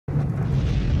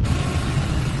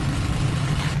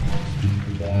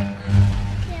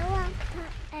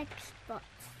expert.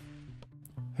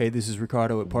 Hey, this is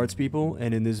Ricardo at Parts People,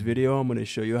 and in this video I'm going to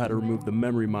show you how to remove the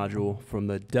memory module from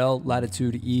the Dell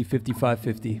Latitude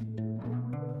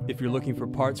E5550. If you're looking for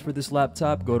parts for this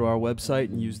laptop, go to our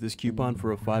website and use this coupon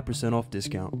for a 5% off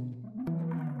discount.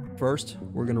 First,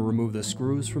 we're going to remove the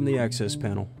screws from the access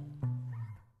panel.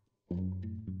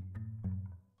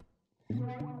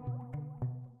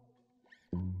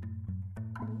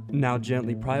 Now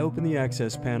gently pry open the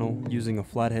access panel using a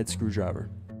flat head screwdriver.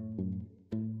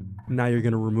 Now you're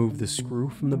going to remove the screw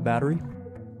from the battery.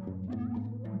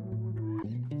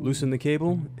 Loosen the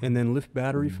cable and then lift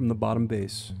battery from the bottom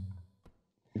base.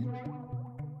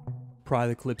 Pry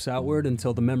the clips outward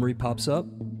until the memory pops up.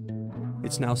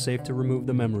 It's now safe to remove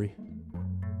the memory.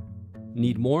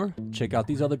 Need more? Check out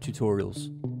these other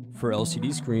tutorials. For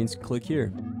LCD screens, click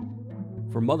here.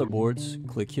 For motherboards,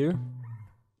 click here.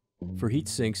 For heat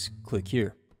sinks, click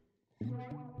here.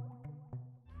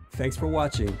 Thanks for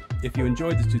watching. If you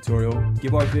enjoyed this tutorial,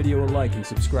 give our video a like and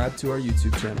subscribe to our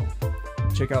YouTube channel.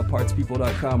 Check out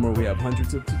partspeople.com where we have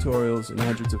hundreds of tutorials and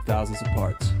hundreds of thousands of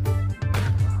parts.